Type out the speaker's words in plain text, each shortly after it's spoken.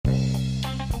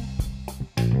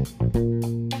Hi,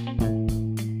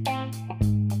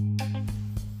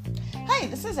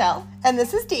 this is Elle. And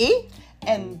this is Dee.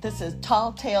 And this is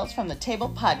Tall Tales from the Table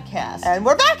podcast. And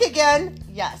we're back again.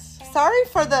 Yes. Sorry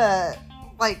for the,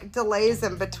 delays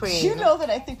in between. You know that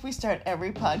I think we start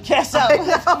every podcast out with.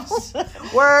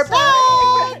 We're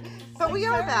Sorry. back. But we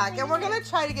are back, and we're going to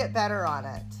try to get better on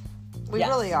it. We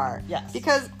really are. Yes.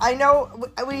 Because I know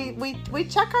we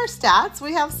check our stats.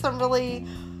 We have some really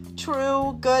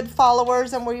true, good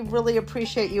followers, and we really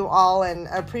appreciate you all and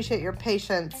appreciate your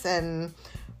patience and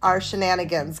our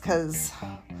shenanigans, because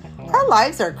our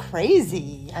lives are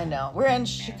crazy. I know. We're in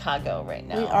Chicago right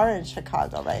now. We are in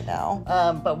Chicago right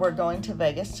now. But we're going to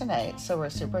Vegas tonight, so we're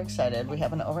super excited. We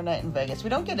have an overnight in Vegas. We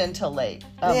don't get in till late,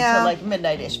 till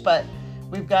midnight-ish, but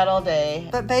we've got all day.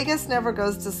 But Vegas never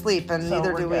goes to sleep, and so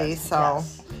neither do good. we. So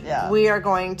yes. Yeah. We are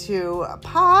going to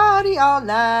party all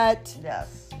night.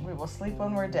 Yes. We will sleep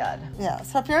when we're dead. Yeah.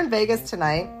 So if you're in Vegas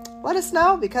tonight, let us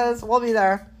know, because we'll be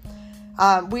there.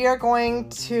 We are going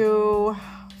to,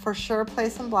 for sure,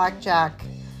 play some blackjack.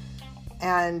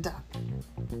 And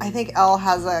I think Elle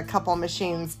has a couple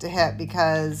machines to hit,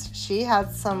 because she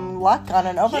had some luck on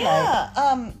an overnight.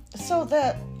 Yeah.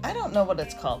 I don't know what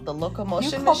it's called. The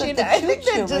locomotion You called machine. it the I think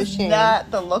choo-choo that is machine.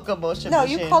 not the locomotion No,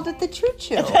 machine. you called it the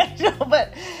choo-choo. I know,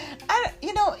 but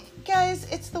guys,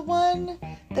 it's the one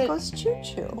It that goes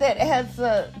choo-choo. that has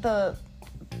the.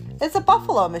 It's a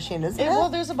buffalo machine, isn't it? Well,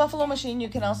 there's a buffalo machine. You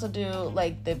can also do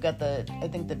they've got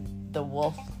the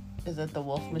wolf. Is it the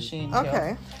wolf machine too?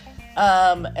 Okay.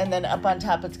 And then up on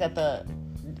top, it's got the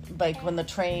when the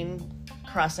train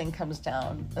crossing comes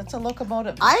down. That's a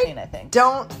locomotive machine, I think.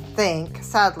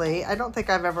 Sadly, I don't think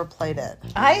I've ever played it.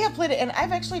 I have played it, and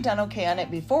I've actually done okay on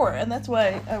it before, and that's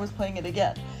why I was playing it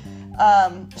again.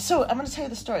 So I'm going to tell you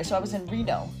the story. So I was in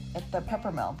Reno at the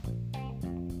pepper mill,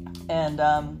 and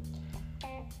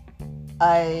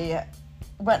I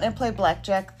went and played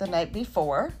blackjack the night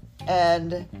before,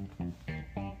 and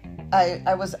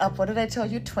I was up, what did I tell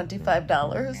you,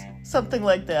 $25? Something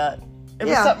like that. It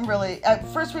was something really...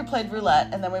 first we played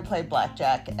roulette, and then we played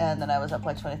blackjack, and then I was up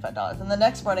 $25. And the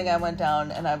next morning I went down,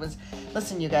 and I was...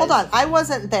 Listen, you guys... Hold on. I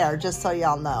wasn't there, just so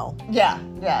y'all know. Yeah.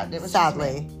 It was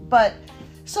sadly. But,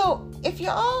 so, if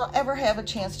y'all ever have a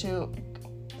chance to...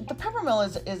 The Pepper Mill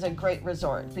is a great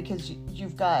resort, because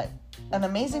you've got an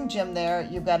amazing gym there,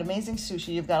 you've got amazing sushi,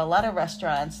 you've got a lot of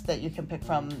restaurants that you can pick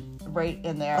from right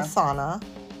in there. A sauna.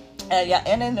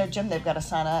 And in their gym they've got a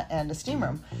sauna and a steam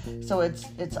room, so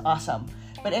it's awesome.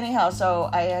 But anyhow, so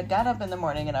I had got up in the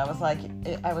morning, and I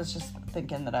was just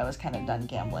thinking that I was kind of done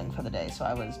gambling for the day, so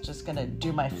I was just gonna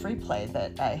do my free play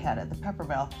that I had at the Pepper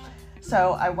Mill.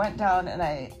 So I went down and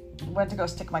I went to go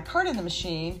stick my card in the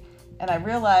machine, and I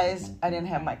realized I didn't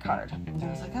have my card. And I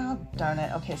was like, oh darn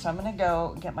it. Okay, so I'm gonna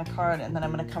go get my card, and then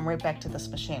I'm gonna come right back to this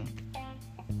machine.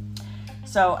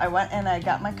 So I went and I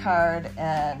got my card,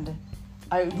 and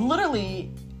I literally,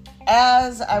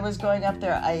 as I was going up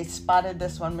there, I spotted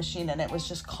this one machine, and it was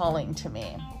just calling to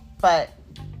me. But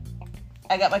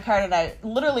I got my card, and I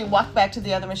literally walked back to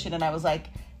the other machine, and I was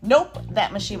like, nope,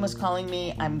 that machine was calling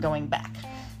me. I'm going back.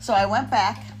 So I went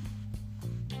back,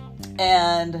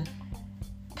 and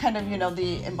kind of,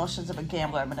 the emotions of a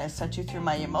gambler. I'm going to set you through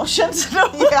my emotions.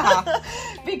 Yeah.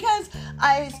 Because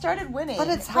I started winning. But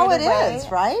it's how it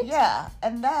is, right? Yeah.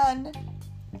 And then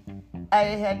I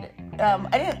had...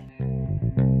 I didn't.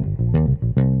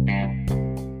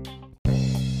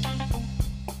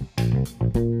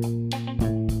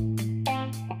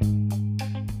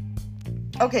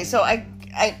 Okay, so I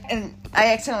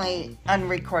accidentally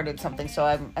unrecorded something, so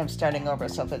I'm starting over.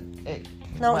 So if it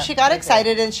no, she got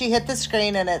excited and she hit the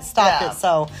screen and it stopped it.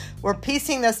 So we're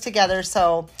piecing this together.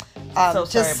 So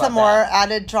just some more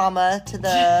added drama to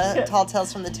the Tall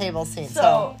Tales from the Table scene.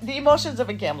 So the emotions of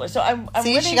a gambler. So I'm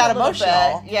see, winning she got a little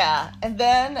emotional. bit. Yeah, and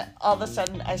then all of a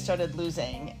sudden I started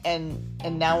losing, and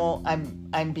now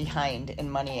I'm behind in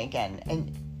money again,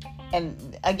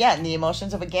 and again the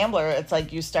emotions of a gambler. It's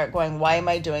like you start going, why am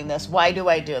I doing this? Why do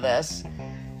I do this?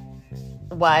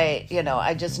 Why,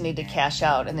 I just need to cash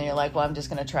out. And then you're like, well, I'm just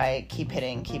going to try, keep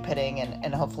hitting,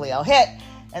 and hopefully I'll hit.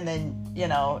 And then, you're...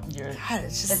 God,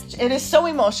 it is so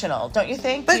emotional, don't you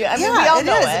think? But we all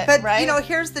know it, but, right?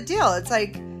 Here's the deal. It's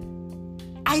like,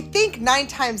 I think 9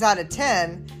 times out of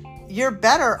 10, you're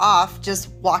better off just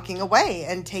walking away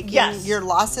and taking your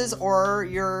losses or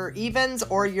your evens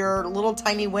or your little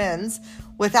tiny wins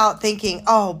without thinking,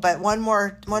 oh, but one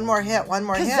more hit.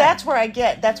 Because that's where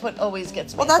that's what always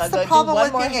gets me. Well, that's the problem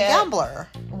with being a gambler.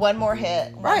 One more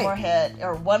hit, one more hit,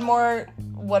 or one more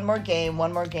game,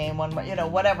 one more,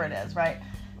 whatever it is, right?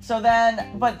 So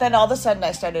then, but then all of a sudden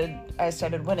I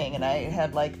started winning, and I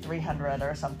had like 300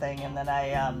 or something, and then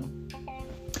I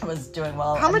was doing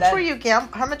well. How much were you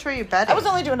betting? I was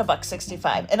only doing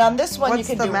 $1.65, and on this one What's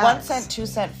you can the do max? 1 cent, 2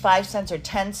 cent, 5 cents, or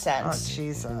 10 cents. Oh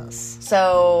Jesus!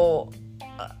 So,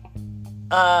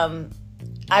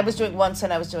 I was doing 1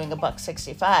 cent. I was doing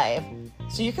 $1.65.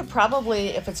 So you could probably,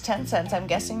 if it's 10 cents, I'm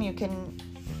guessing you can.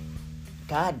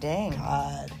 God dang.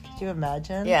 God, could you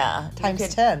imagine? Yeah. Times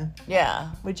 10.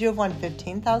 Yeah. Would you have won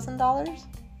 $15,000?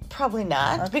 Probably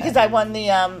not, Okay. because I won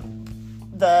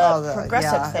the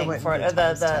progressive thing for it, or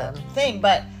the thing.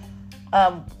 But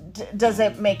does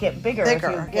it make it bigger? If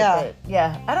you get it?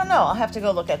 Yeah. I don't know. I'll have to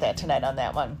go look at that tonight on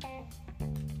that one.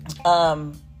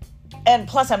 And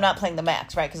plus, I'm not playing the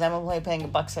max, right? Because I'm only paying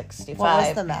 $1.65. What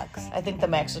was the max? I think the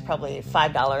max is probably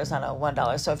 $5 on a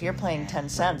 $1. So if you're playing 10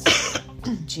 cents,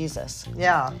 Jesus.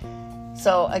 Yeah.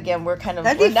 So again, we're kind of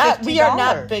That'd be we are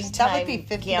not $50. big time That would be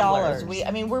 $50. gamblers.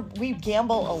 We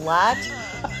gamble a lot.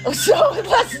 So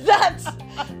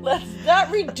let's not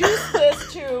reduce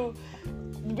this to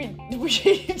we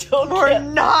don't. We're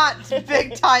not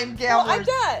big time gamblers. Well, I'm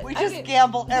not. We just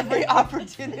gamble every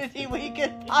opportunity we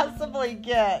could possibly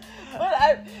get.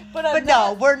 But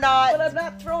no, we're not. But I'm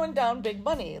not throwing down big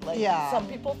money. Like some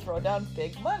people throw down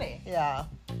big money. Yeah.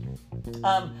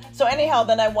 So anyhow,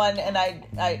 then I won, and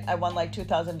I won like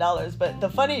 $2,000. But the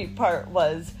funny part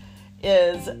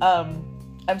is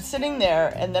I'm sitting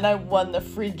there, and then I won the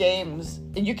free games.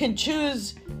 And you can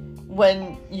choose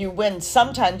when you win.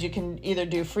 Sometimes you can either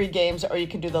do free games or you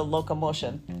can do the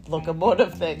locomotive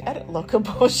thing.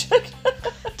 Locomotion.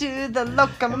 Do the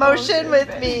locomotion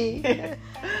with me.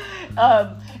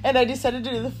 And I decided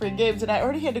to do the free games, and I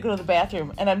already had to go to the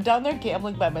bathroom, and I'm down there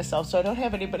gambling by myself, so I don't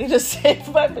have anybody to save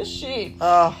my machine.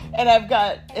 Oh. And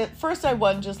at first I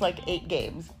won just like 8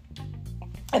 games,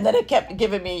 and then it kept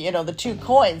giving me, the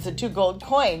 2 gold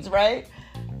coins, right?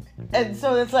 And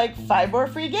so it's like 5 more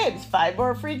free games, 5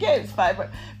 more free games, 5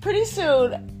 more. Pretty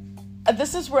soon,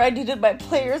 this is where I needed my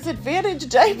player's advantage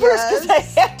diapers, because I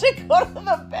had to go to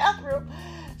the bathroom.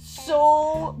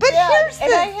 But bad.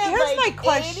 Here's my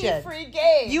question. 80 free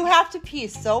games. You have to pee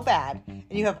so bad, and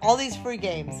you have all these free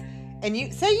games, and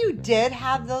you say you did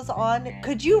have those on.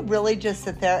 Could you really just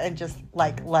sit there and just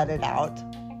let it out?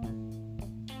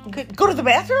 Go to the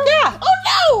bathroom? Yeah. Oh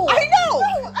no! I know.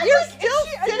 No, You're still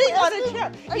sitting on a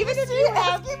chair. Even if you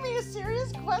asking me a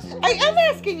serious question. I am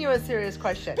asking you a serious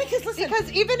question. Because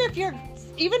even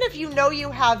if you know you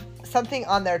have something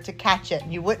on there to catch it,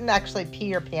 you wouldn't actually pee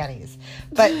your panties.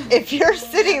 But if you're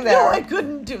sitting there, no, I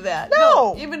couldn't do that.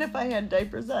 No, even if I had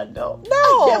diapers on, no. No,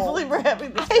 I can't believe we're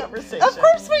having this conversation. Of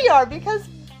course we are, because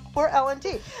we're Elle and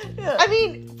Dee. Yeah. I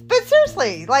mean, but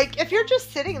seriously, if you're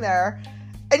just sitting there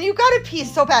and you gotta pee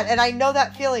so bad, and I know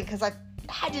that feeling because I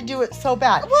had to do it so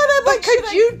bad. But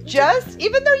could you just,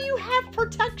 even though you have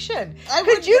protection,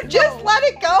 could you just let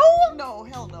it go? No,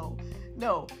 hell no.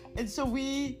 No. And so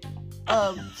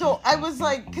so I was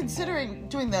considering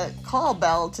doing the call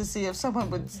bell to see if someone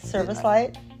would... Service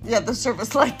light? Yeah, the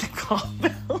service light, the call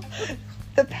bell.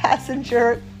 The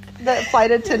passenger, the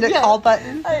flight attendant call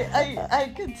button.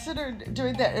 I considered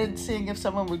doing that and seeing if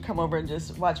someone would come over and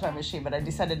just watch my machine, but I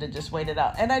decided to just wait it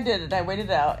out. And I did it. I waited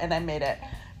it out and I made it.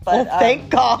 But,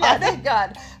 thank God. Yeah, thank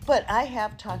God. But I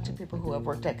have talked to people who have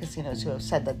worked at casinos who have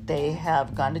said that they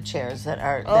have gone to chairs that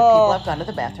people have gone to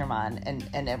the bathroom on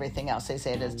and everything else. They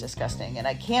say it is disgusting. And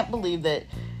I can't believe that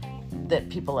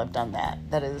people have done that.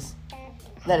 That is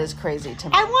crazy to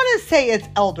me. I want to say it's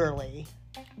elderly.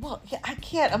 Well, yeah, I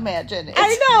can't imagine.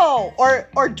 I know.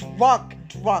 Or drunk.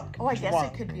 Oh, I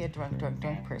guess it could be a drunk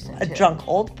person, too. A drunk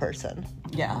old person.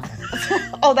 Yeah.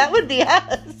 Oh, that would be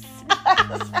us.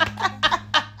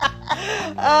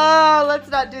 Oh, let's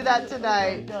not do that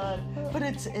tonight. Oh, God. But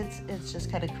it's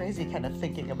just kind of crazy, kind of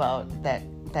thinking about that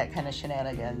kind of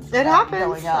shenanigans. It happens,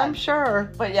 going on. I'm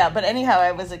sure. But anyhow,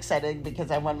 I was excited because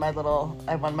I won my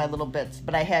little bits,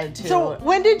 but I had to. So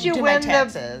when did you win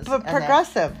the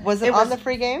progressive? Was it on the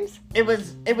free games? It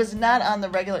was not on the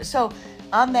regular. So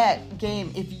on that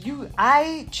game,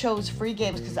 I chose free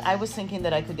games because I was thinking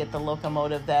that I could get the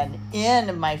locomotive then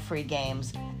in my free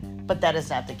games, but that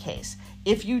is not the case.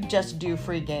 If you just do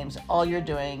free games, all you're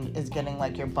doing is getting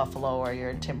your Buffalo or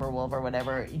your Timberwolf or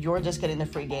whatever. You're just getting the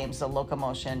free games. The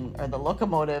locomotion or the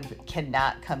locomotive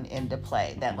cannot come into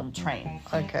play, that little train.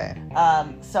 Okay.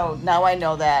 So now I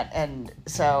know that, and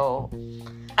so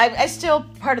I still,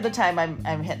 part of the time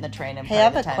I'm hitting the train. And hey, I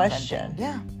have a question.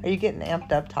 Yeah. Are you getting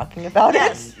amped up talking about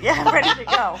it? Yeah, I'm ready to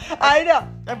go. I know.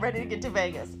 I'm ready to get to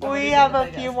Vegas. We have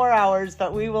a few more hours,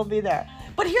 but we will be there.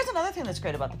 But here's another thing that's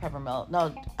great about the Peppermill.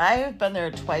 No, I've been there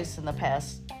twice in the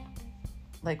past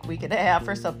like week and a half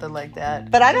or something like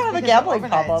that. But I don't have a gambling overnights.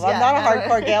 problem. Yeah, I'm not a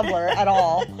hardcore gambler at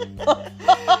all.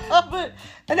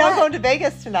 And now I'm going to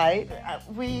Vegas tonight.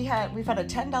 We've had a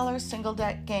 $10 single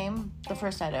deck game the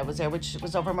first night I was there, which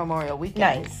was over Memorial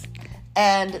Weekend. Nice.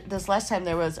 And this last time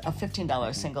there was a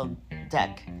 $15 single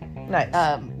deck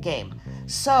game.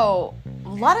 So a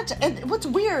lot of and what's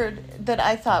weird that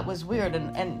I thought was weird,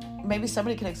 and maybe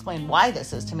somebody can explain why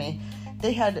this is to me.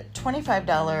 They had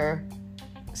 $25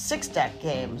 6-deck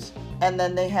games, and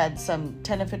then they had some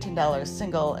 $10 and $15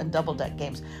 single and double deck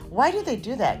games. Why do they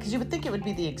do that? Because you would think it would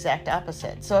be the exact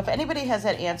opposite. So if anybody has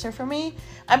that answer for me,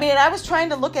 I mean, I was trying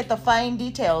to look at the fine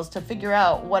details to figure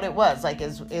out what it was. Like,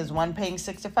 is one paying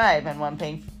 $6 to $5 and one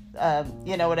paying,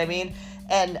 you know what I mean?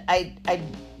 And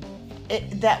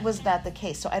that was not the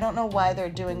case. So I don't know why they're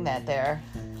doing that there,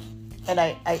 and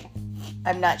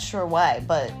I'm not sure why,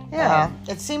 but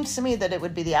it seems to me that it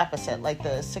would be the opposite. Like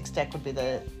the 6-deck would be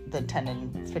the $10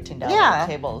 and $15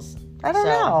 tables. I don't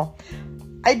know.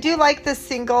 I do like the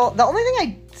single. The only thing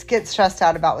I get stressed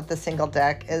out about with the single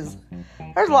deck is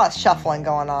there's a lot of shuffling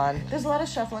going on. There's a lot of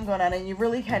shuffling going on, and you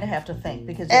really kind of have to think,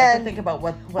 because you have to think about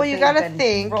what you gotta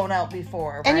think, thrown out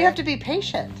before. Right? And you have to be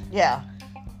patient. Yeah.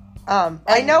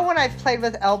 I know when I've played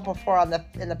with Elle before in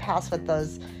the past with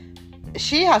those,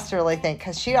 she has to really think,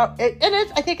 because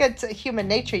I think it's human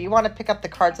nature. You want to pick up the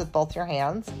cards with both your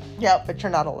hands. Yep. But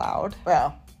you're not allowed.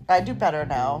 Well, I do better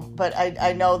now, but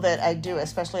I know that I do,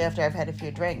 especially after I've had a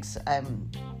few drinks. I'm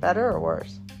better or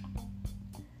worse?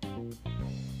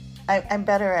 I'm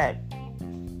better at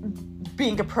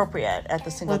being appropriate at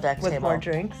the single deck table. With more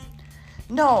drinks?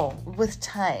 No, with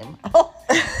time. Oh.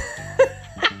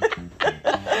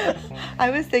 I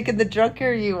was thinking the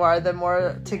drunker you are, the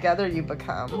more together you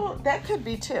become. Well, that could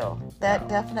be too. That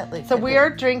definitely. So we are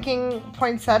drinking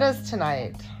poinsettias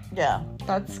tonight. Yeah,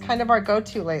 that's kind of our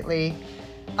go-to lately.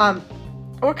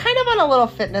 We're kind of on a little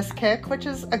fitness kick, which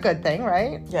is a good thing,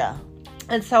 right? Yeah.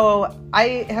 And so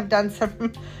I have done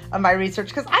some of my research,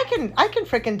 because I can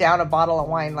freaking down a bottle of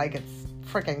wine like it's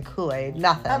freaking Kool-Aid.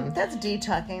 Nothing. That's Dee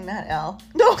talking, not Elle.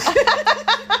 No.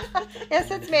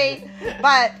 Yes, it's me.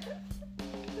 But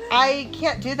I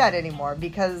can't do that anymore,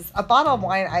 because a bottle of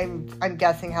wine, I'm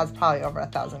guessing, has probably over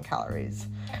 1,000 calories.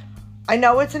 I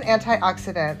know it's an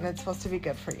antioxidant and it's supposed to be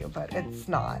good for you, but it's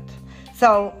not.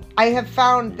 So I have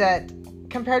found that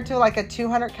compared to like a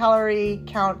 200 calorie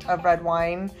count of red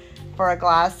wine for a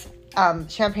glass,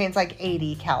 champagne's like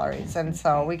 80 calories, and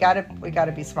so we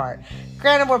gotta be smart.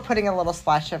 Granted, we're putting a little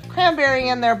splash of cranberry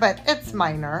in there, but it's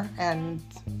minor and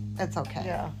it's okay.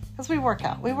 Yeah, because we worked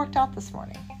out this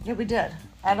morning. Yeah, we did.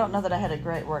 I don't know that I had a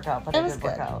great workout, but it was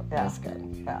good. Workout. Yeah. It was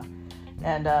good. Yeah,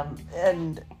 and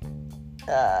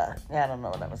I don't know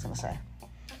what I was gonna say.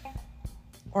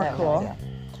 We're cool. No,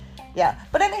 yeah,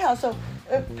 but anyhow, so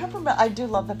peppermint. I do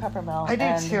love the peppermint. I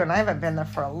do too, and I haven't been there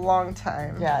for a long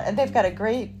time. Yeah, and they've got a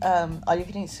great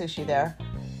all-you-can-eat sushi there.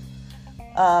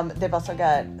 They've also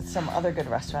got some other good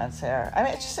restaurants there. I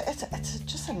mean, it's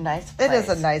just a nice place. It is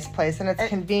a nice place, and it's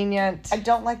convenient. I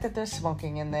don't like that there's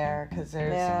smoking in there, because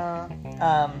there's...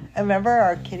 Yeah. Remember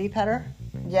our kitty petter?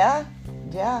 Yeah.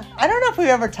 Yeah. I don't know if we've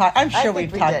ever talked... I'm sure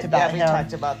we've talked about him. Yeah, we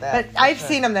talked about that. But I've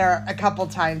seen him there a couple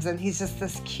times, and he's just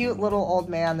this cute little old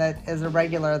man that is a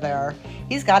regular there.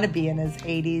 He's got to be in his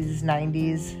 80s,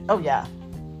 90s. Oh, yeah.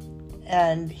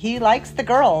 And he likes the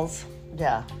girls.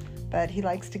 Yeah. But he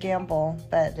likes to gamble.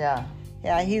 But yeah,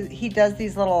 he does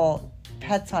these little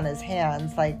pets on his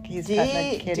hands, like he's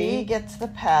petting a kitty. Dee gets the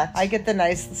pet. I get the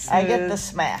nice smooth. I get the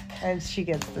smack. And she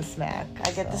gets the smack.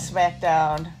 I get the smack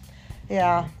down.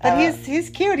 Yeah, but he's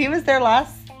cute. He was there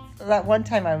that one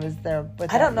time I was there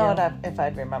with. I don't know if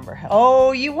I'd remember him.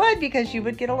 Oh, you would, because you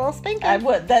would get a little spanking. I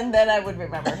would. Then I would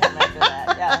remember him after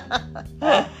that.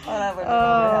 Yeah. I would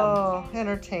remember him.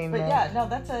 Entertainment. But yeah, no,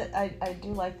 I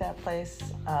do like that place.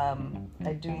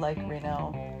 I do like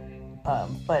Reno.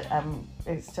 But I'm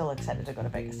still excited to go to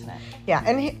Vegas tonight. Yeah,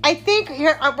 and I think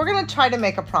here we're going to try to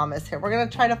make a promise here. We're going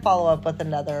to try to follow up with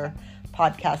another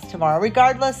podcast tomorrow,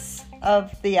 regardless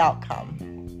of the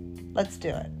outcome. Let's do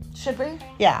it. Should we?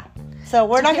 Yeah. So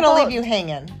we're not going to leave you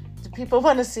hanging. Do people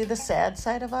want to see the sad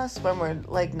side of us when we're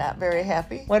like not very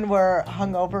happy? When we're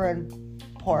hungover and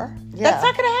poor? Yeah. That's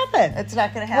not going to happen. It's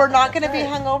not going to happen. We're not going to be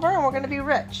hungover, and we're going to be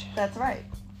rich. That's right.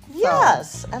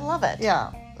 Yes, I love it.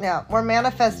 Yeah. Yeah, we're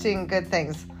manifesting good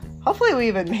things. Hopefully we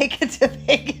even make it to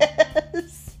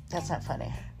Vegas. That's not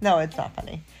funny. No, it's not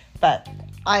funny. But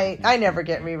I never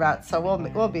get reroutes, so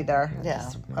we'll be there. Yeah.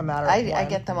 It's a matter of I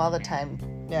get them all the time.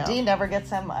 Yeah. Dee never gets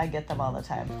them. I get them all the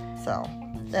time. So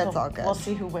that's all good. We'll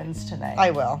see who wins tonight.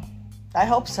 I will. I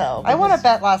hope so. I won a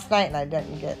bet last night, and I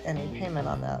didn't get any payment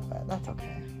on that, but that's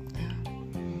okay.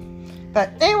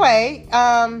 But anyway,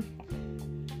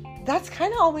 that's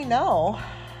kind of all we know,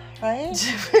 right?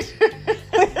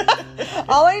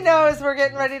 All I know is we're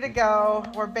getting ready to go.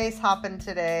 We're base hopping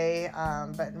today,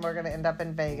 but we're going to end up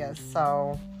in Vegas.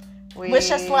 So we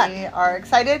wish us luck. Are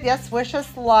excited. Yes, wish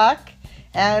us luck.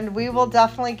 And we will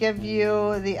definitely give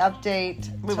you the update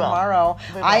tomorrow.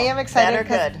 I am excited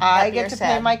because I get to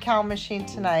pay my cow machine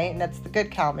tonight, and it's the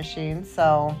good cow machine.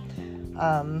 So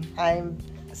I'm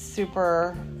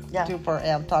super duper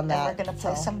amped on that. And we're going to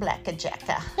play some blackjack.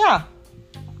 Yeah.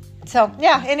 So,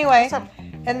 yeah, anyway. Awesome.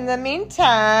 In the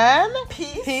meantime,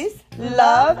 peace,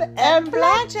 love, and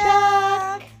blackjack.